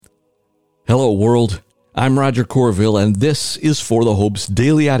Hello, world. I'm Roger Corville, and this is For the Hope's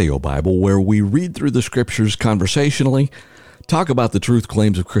Daily Audio Bible, where we read through the Scriptures conversationally, talk about the truth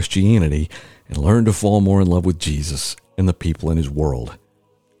claims of Christianity, and learn to fall more in love with Jesus and the people in His world.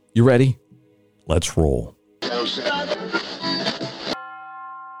 You ready? Let's roll.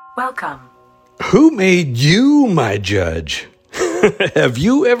 Welcome. Who made you my judge? Have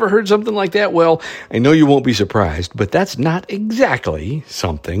you ever heard something like that? Well, I know you won't be surprised, but that's not exactly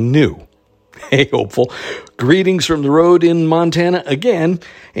something new. Hey, hopeful. Greetings from the road in Montana again,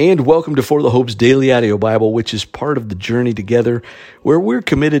 and welcome to For the Hope's Daily Audio Bible, which is part of the journey together where we're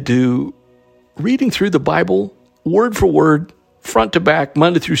committed to reading through the Bible word for word, front to back,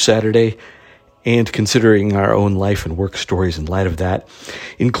 Monday through Saturday, and considering our own life and work stories in light of that,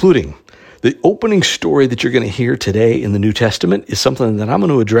 including the opening story that you're going to hear today in the New Testament is something that I'm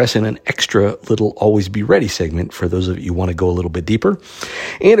going to address in an extra little Always Be Ready segment for those of you who want to go a little bit deeper.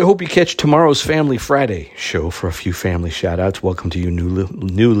 And I hope you catch tomorrow's Family Friday show for a few family shout-outs. Welcome to you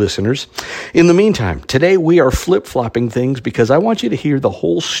new listeners. In the meantime, today we are flip-flopping things because I want you to hear the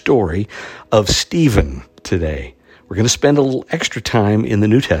whole story of Stephen today. We're going to spend a little extra time in the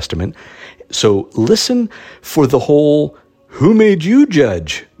New Testament. So listen for the whole "Who made you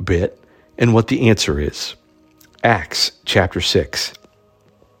judge?" bit and what the answer is. Acts chapter 6.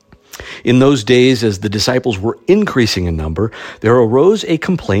 In those days, as the disciples were increasing in number, there arose a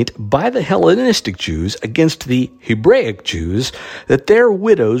complaint by the Hellenistic Jews against the Hebraic Jews that their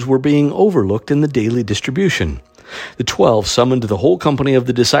widows were being overlooked in the daily distribution. The 12 summoned the whole company of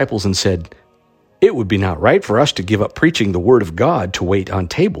the disciples and said, "It would be not right for us to give up preaching the word of God to wait on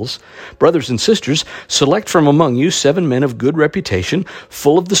tables. Brothers and sisters, select from among you 7 men of good reputation,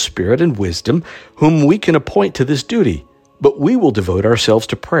 full of the Spirit and wisdom, whom we can appoint to this duty. But we will devote ourselves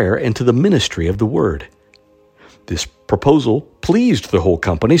to prayer and to the ministry of the word." This proposal pleased the whole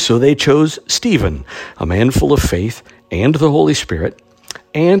company, so they chose Stephen, a man full of faith and the Holy Spirit,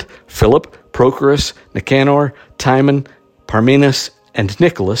 and Philip, Prochorus, Nicanor, Timon, Parmenas, and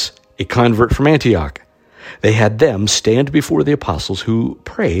Nicholas, a convert from Antioch. They had them stand before the apostles, who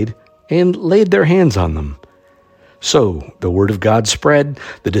prayed and laid their hands on them. So the word of God spread,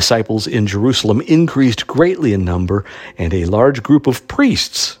 the disciples in Jerusalem increased greatly in number, and a large group of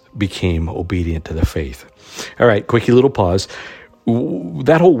priests became obedient to the faith. All right, quickie little pause.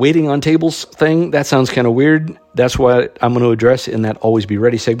 That whole waiting on tables thing, that sounds kind of weird. That's what I'm going to address in that Always Be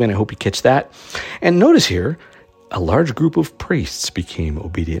Ready segment. I hope you catch that. And notice here, a large group of priests became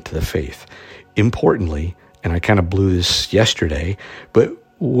obedient to the faith. Importantly, and I kind of blew this yesterday, but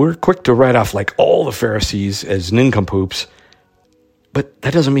we're quick to write off like all the Pharisees as nincompoops, but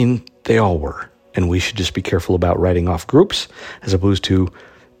that doesn't mean they all were. And we should just be careful about writing off groups as opposed to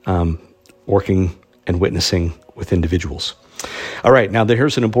working and witnessing with individuals. All right, now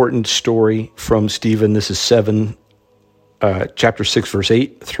here's an important story from Stephen. This is chapter 6, verse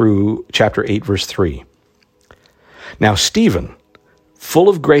 8 through chapter 8, verse 3. Now Stephen, full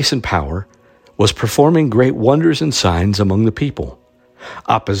of grace and power, was performing great wonders and signs among the people.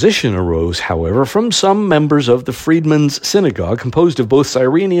 Opposition arose, however, from some members of the Freedmen's Synagogue, composed of both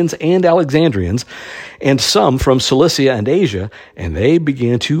Cyrenians and Alexandrians, and some from Cilicia and Asia, and they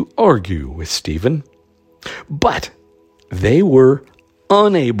began to argue with Stephen. But they were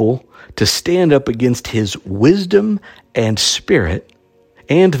unable to stand up against his wisdom and spirit,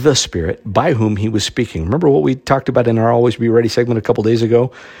 and the Spirit by whom he was speaking. Remember what we talked about in our Always Be Ready segment a couple days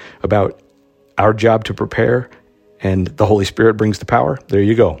ago about our job to prepare and the Holy Spirit brings the power? There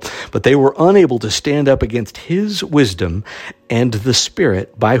you go. But they were unable to stand up against his wisdom and the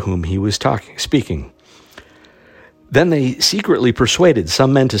Spirit by whom he was speaking. Then they secretly persuaded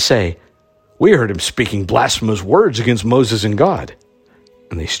some men to say, "We heard him speaking blasphemous words against Moses and God."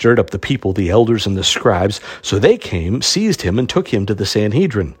 And they stirred up the people, the elders and the scribes, so they came, seized him, and took him to the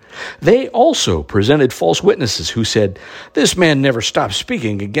Sanhedrin. They also presented false witnesses who said, "This man never stopped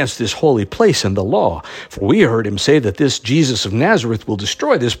speaking against this holy place and the law. For we heard him say that this Jesus of Nazareth will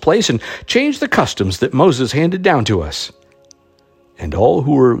destroy this place and change the customs that Moses handed down to us." And all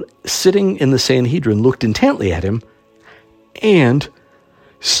who were sitting in the Sanhedrin looked intently at him and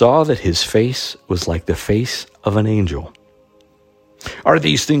saw that his face was like the face of an angel. "Are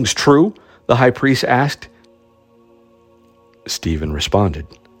these things true?" the high priest asked. Stephen responded,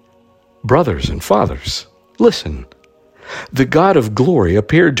 "Brothers and fathers, listen. The God of glory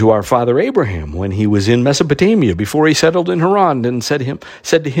appeared to our father Abraham when he was in Mesopotamia before he settled in Haran, and said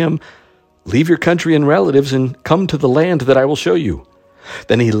to him, 'Leave your country and relatives and come to the land that I will show you.'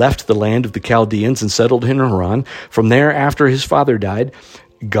 Then he left the land of the Chaldeans and settled in Haran. From there, after his father died,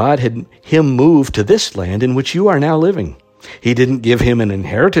 God had him move to this land in which you are now living. He didn't give him an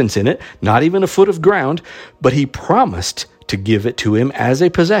inheritance in it, not even a foot of ground, but he promised to give it to him as a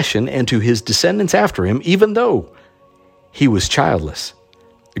possession and to his descendants after him, even though he was childless.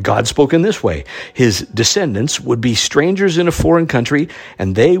 God spoke in this way: his descendants would be strangers in a foreign country,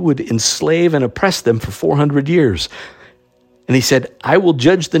 and they would enslave and oppress them for 400 years. And he said, I will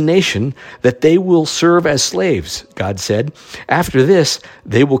judge the nation that they will serve as slaves, God said. After this,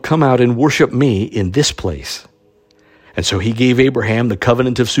 they will come out and worship me in this place. And so he gave Abraham the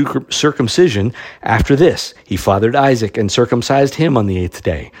covenant of circumcision. After this, he fathered Isaac and circumcised him on the 8th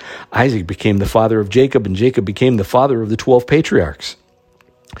day. Isaac became the father of Jacob, and Jacob became the father of the 12 patriarchs.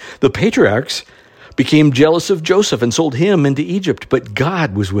 The patriarchs became jealous of Joseph and sold him into Egypt, but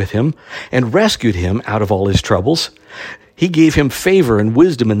God was with him and rescued him out of all his troubles. He gave him favor and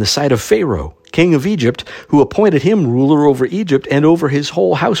wisdom in the sight of Pharaoh, king of Egypt, who appointed him ruler over Egypt and over his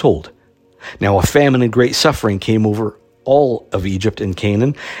whole household. Now a famine and great suffering came over all of Egypt and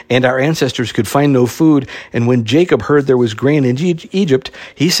Canaan, and our ancestors could find no food. And when Jacob heard there was grain in Egypt,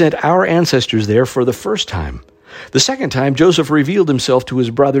 he sent our ancestors there for the first time. The second time, Joseph revealed himself to his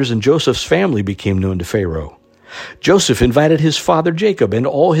brothers, and Joseph's family became known to Pharaoh. Joseph invited his father Jacob and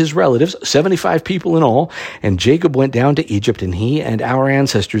all his relatives, 75 people in all, and Jacob went down to Egypt, and he and our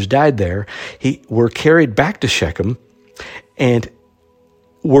ancestors died there. Were carried back to Shechem and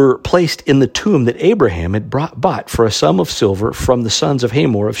were placed in the tomb that Abraham had bought for a sum of silver from the sons of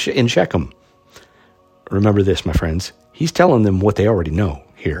Hamor in Shechem. Remember this, my friends. He's telling them what they already know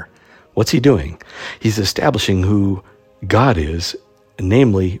here. What's he doing? He's establishing who God is,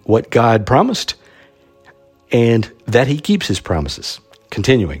 namely what God promised, and that he keeps his promises.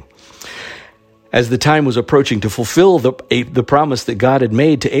 Continuing. As the time was approaching to fulfill the promise that God had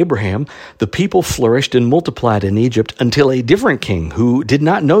made to Abraham, the people flourished and multiplied in Egypt until a different king, who did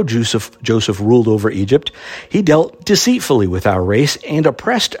not know Joseph ruled over Egypt. He dealt deceitfully with our race and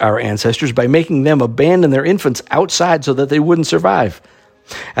oppressed our ancestors by making them abandon their infants outside so that they wouldn't survive.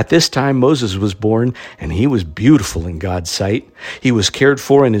 At this time, Moses was born, and he was beautiful in God's sight. He was cared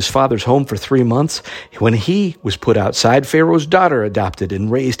for in his father's home for 3 months. When he was put outside, Pharaoh's daughter adopted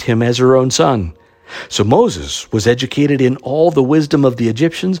and raised him as her own son. So Moses was educated in all the wisdom of the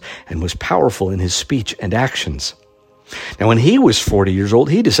Egyptians and was powerful in his speech and actions. Now, when he was 40 years old,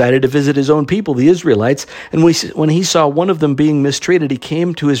 he decided to visit his own people, the Israelites, and when he saw one of them being mistreated, he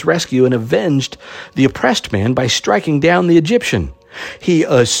came to his rescue and avenged the oppressed man by striking down the Egyptian. He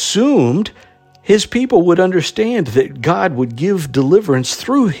assumed his people would understand that God would give deliverance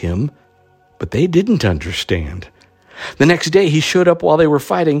through him, but they didn't understand. The next day he showed up while they were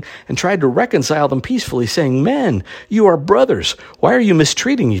fighting and tried to reconcile them peacefully, saying, "Men, you are brothers. Why are you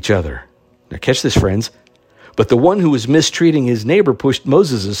mistreating each other?" Now catch this, friends. But the one who was mistreating his neighbor pushed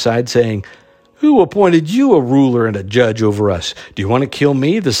Moses aside, saying, "Who appointed you a ruler and a judge over us? Do you want to kill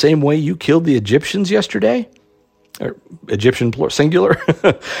me the same way you killed the Egyptians yesterday?" Or Egyptian singular.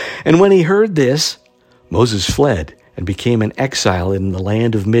 And when he heard this, Moses fled and became an exile in the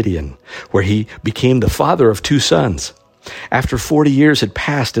land of Midian, where he became the father of 2 sons. After 40 years had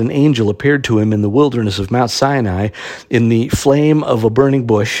passed, an angel appeared to him in the wilderness of Mount Sinai in the flame of a burning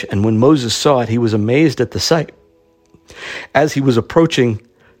bush, and when Moses saw it, he was amazed at the sight. As he was approaching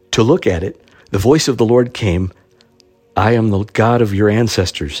to look at it, the voice of the Lord came, "I am the God of your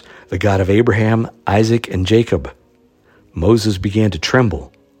ancestors, the God of Abraham, Isaac, and Jacob." Moses began to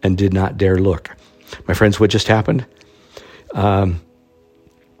tremble and did not dare look. My friends, what just happened?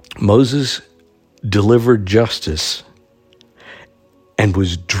 Moses delivered justice and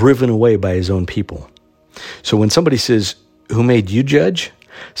was driven away by his own people. So when somebody says, "Who made you judge?"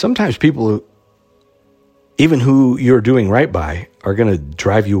 sometimes people, even who you're doing right by, are going to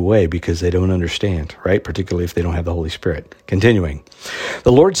drive you away because they don't understand, right? Particularly if they don't have the Holy Spirit. Continuing.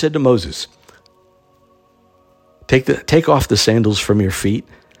 The Lord said to Moses, Take off the sandals from your feet,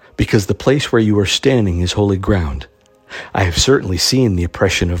 because the place where you are standing is holy ground. I have certainly seen the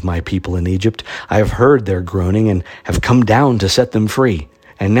oppression of my people in Egypt. I have heard their groaning and have come down to set them free.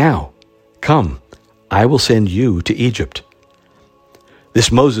 And now, come, I will send you to Egypt. This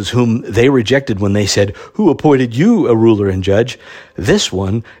Moses, whom they rejected when they said, "Who appointed you a ruler and judge?" This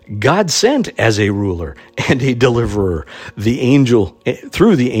one God sent as a ruler and a deliverer,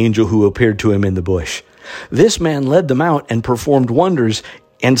 through the angel who appeared to him in the bush. This man led them out and performed wonders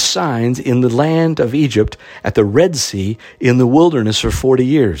and signs in the land of Egypt, at the Red Sea, in the wilderness for 40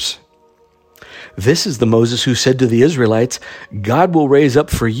 years. This is the Moses who said to the Israelites, "God will raise up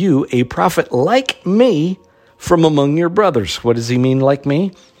for you a prophet like me from among your brothers." What does he mean, like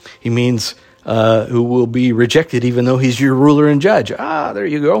me? He means who will be rejected even though he's your ruler and judge. There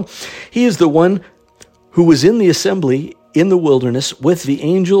you go. He is the one who was in the assembly in the wilderness with the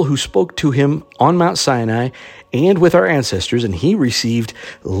angel who spoke to him on Mount Sinai and with our ancestors, and he received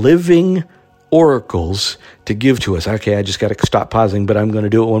living oracles to give to us. Okay, I just got to stop pausing, but I'm going to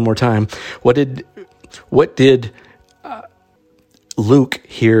do it one more time. What did Luke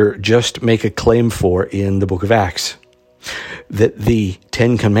here just make a claim for in the book of Acts? That the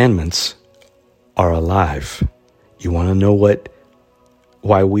 10 Commandments are alive. You want to know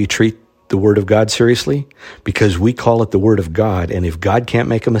why we treat the Word of God seriously? Because we call it the Word of God, and if God can't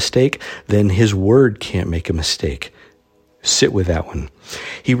make a mistake, then His Word can't make a mistake. Sit with that one.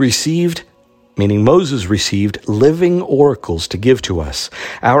 He received, meaning Moses received, living oracles to give to us.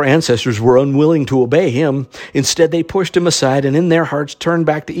 Our ancestors were unwilling to obey him. Instead, they pushed him aside and in their hearts turned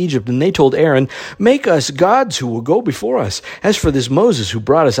back to Egypt. And they told Aaron, "Make us gods who will go before us. As for this Moses who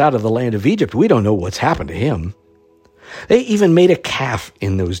brought us out of the land of Egypt, we don't know what's happened to him." They even made a calf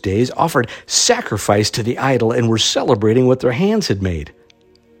in those days, offered sacrifice to the idol, and were celebrating what their hands had made.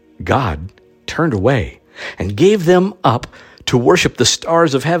 God turned away and gave them up to worship the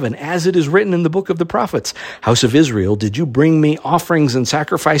stars of heaven, as it is written in the book of the prophets. "House of Israel, did you bring me offerings and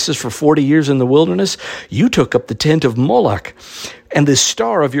sacrifices for 40 years in the wilderness? You took up the tent of Moloch and the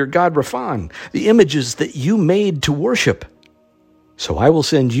star of your god Rephan, the images that you made to worship. So I will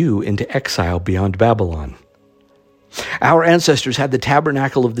send you into exile beyond Babylon." Our ancestors had the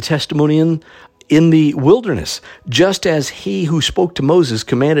tabernacle of the testimony in the wilderness, just as he who spoke to Moses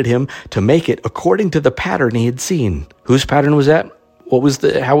commanded him to make it according to the pattern he had seen. Whose pattern was that?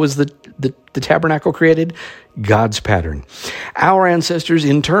 How was the tabernacle created? God's pattern. Our ancestors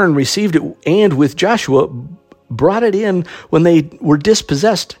in turn received it, and with Joshua brought it in when they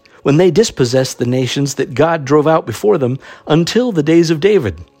dispossessed the nations that God drove out before them until the days of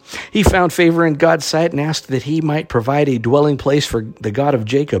David. He found favor in God's sight and asked that he might provide a dwelling place for the God of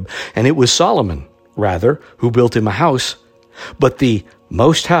Jacob. And it was Solomon, rather, who built him a house. But the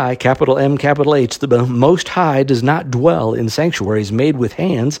Most High, capital M, capital H, the Most High does not dwell in sanctuaries made with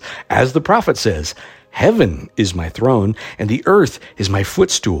hands, as the prophet says, "Heaven is my throne, and the earth is my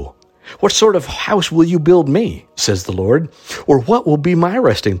footstool. What sort of house will you build me, says the Lord? Or what will be my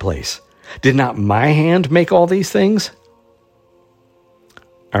resting place? Did not my hand make all these things?"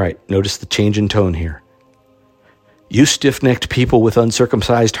 All right, notice the change in tone here. "You stiff-necked people with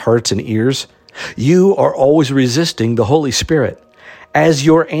uncircumcised hearts and ears, you are always resisting the Holy Spirit. As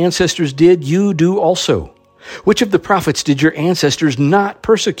your ancestors did, you do also. Which of the prophets did your ancestors not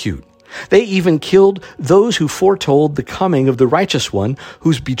persecute? They even killed those who foretold the coming of the righteous one,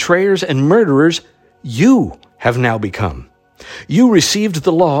 whose betrayers and murderers you have now become. You received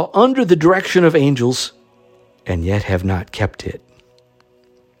the law under the direction of angels, and yet have not kept it."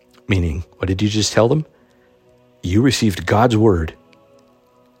 Meaning, what did you just tell them? You received God's word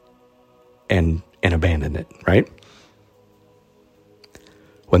and abandoned it, right?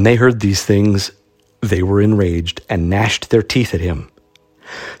 When they heard these things, they were enraged and gnashed their teeth at him.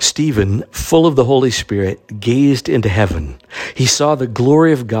 Stephen, full of the Holy Spirit, gazed into heaven. He saw the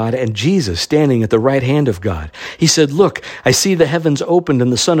glory of God and Jesus standing at the right hand of God. He said, "Look, I see the heavens opened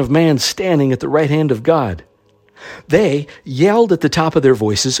and the Son of Man standing at the right hand of God." They yelled at the top of their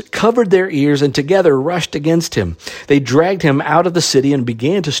voices, covered their ears, and together rushed against him. They dragged him out of the city and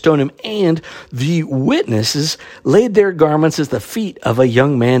began to stone him, and the witnesses laid their garments at the feet of a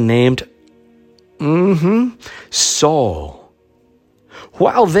young man named Saul.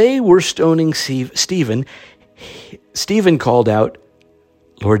 While they were stoning Stephen, Stephen called out,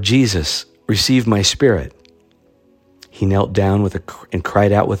 "Lord Jesus, receive my spirit." He knelt down and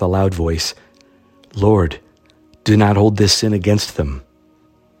cried out with a loud voice, "Lord, do not hold this sin against them."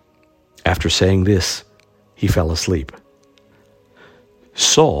 After saying this, he fell asleep.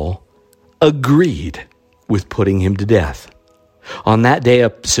 Saul agreed with putting him to death. On that day,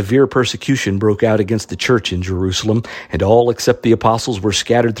 a severe persecution broke out against the church in Jerusalem, and all except the apostles were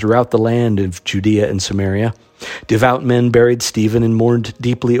scattered throughout the land of Judea and Samaria. Devout men buried Stephen and mourned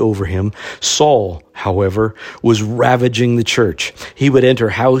deeply over him. Saul, however, was ravaging the church. He would enter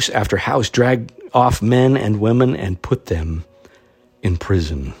house after house, drag off men and women, and put them in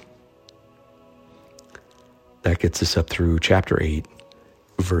prison. That gets us up through chapter 8,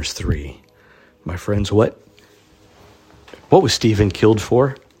 verse 3. My friends, what was Stephen killed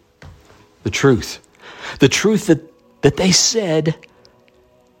for? The truth. The truth that they said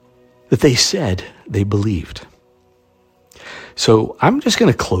they believed. So I'm just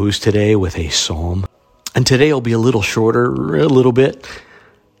going to close today with a psalm. And today will be a little shorter, a little bit.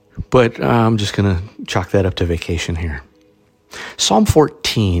 But I'm just going to chalk that up to vacation here. Psalm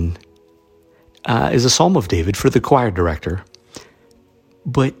 14 is a psalm of David for the choir director.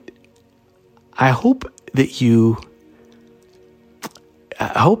 But I hope that you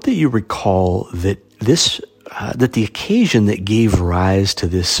I hope that you recall that that the occasion that gave rise to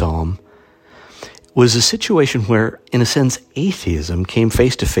this psalm was a situation where, in a sense, atheism came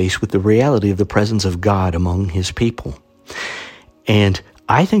face to face with the reality of the presence of God among his people. And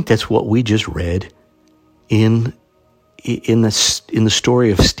I think that's what we just read in the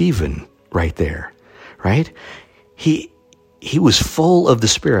story of Stephen right there, right? He was full of the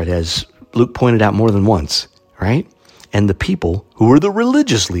Spirit, as Luke pointed out more than once, right? And the people, who were the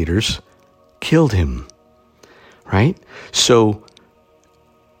religious leaders, killed him, right? So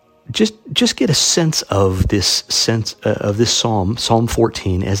just get a sense of this psalm, Psalm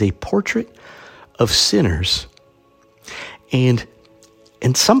 14, as a portrait of sinners. And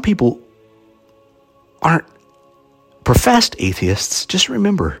some people aren't professed atheists. Just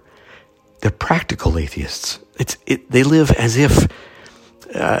remember, they're practical atheists. They live as if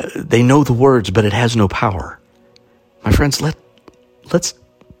they know the words, but it has no power. My friends, let's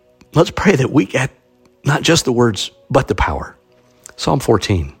pray that we get not just the words, but the power. Psalm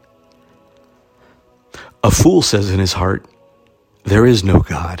 14. A fool says in his heart, there is no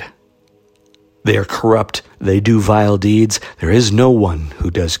God. They are corrupt. They do vile deeds. There is no one who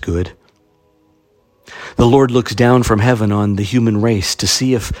does good. The Lord looks down from heaven on the human race to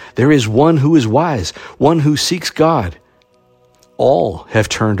see if there is one who is wise, one who seeks God. All have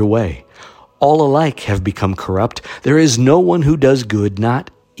turned away. All alike have become corrupt. There is no one who does good,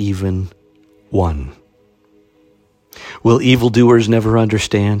 not even one. Will evildoers never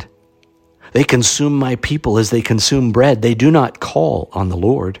understand? They consume my people as they consume bread. They do not call on the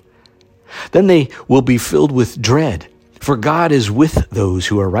Lord. Then they will be filled with dread, for God is with those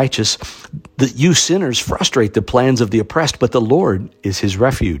who are righteous. You sinners frustrate the plans of the oppressed, but the Lord is his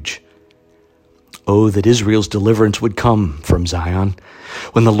refuge. Oh, that Israel's deliverance would come from Zion.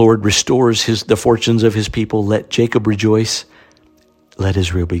 When the Lord restores the fortunes of his people, let Jacob rejoice. Let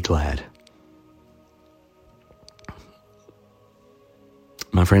Israel be glad.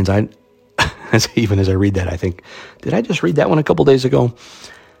 My friends, even as I read that, I think, did I just read that one a couple days ago?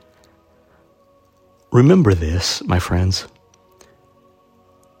 Remember this, my friends.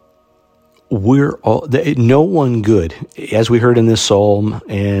 No one good, as we heard in this psalm,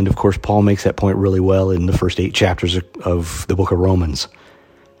 and of course Paul makes that point really well in the first 8 chapters of the book of Romans.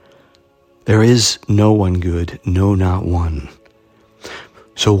 There is no one good, no, not one.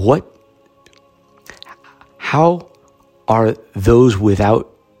 So how are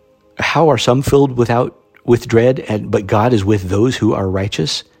some filled with dread, but God is with those who are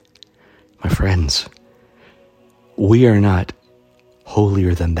righteous? My friends, we are not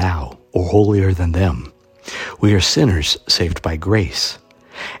holier than thou or holier than them. We are sinners saved by grace.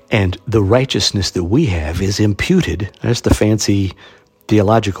 And the righteousness that we have is imputed, that's the fancy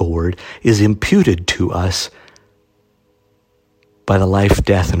theological word, is imputed to us by the life,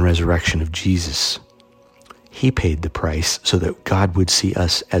 death, and resurrection of Jesus. He paid the price so that God would see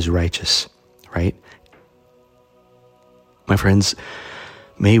us as righteous, right? My friends,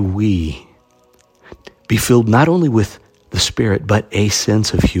 may we be filled not only with the Spirit, but a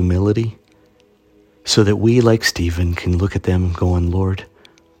sense of humility, so that we, like Stephen, can look at them going, Lord,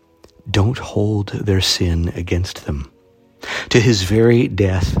 don't hold their sin against them. To his very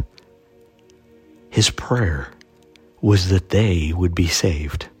death, his prayer was that they would be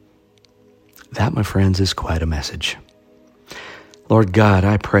saved. That, my friends, is quite a message. Lord God,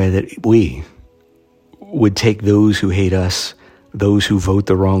 I pray that we would take those who hate us, those who vote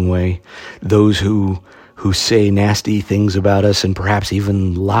the wrong way, those who say nasty things about us and perhaps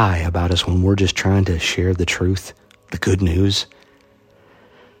even lie about us when we're just trying to share the truth, the good news.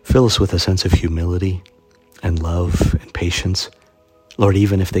 Fill us with a sense of humility and love and patience. Lord,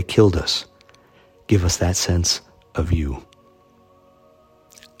 even if they killed us, give us that sense of you.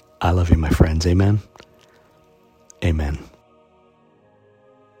 I love you, my friends. Amen. Amen.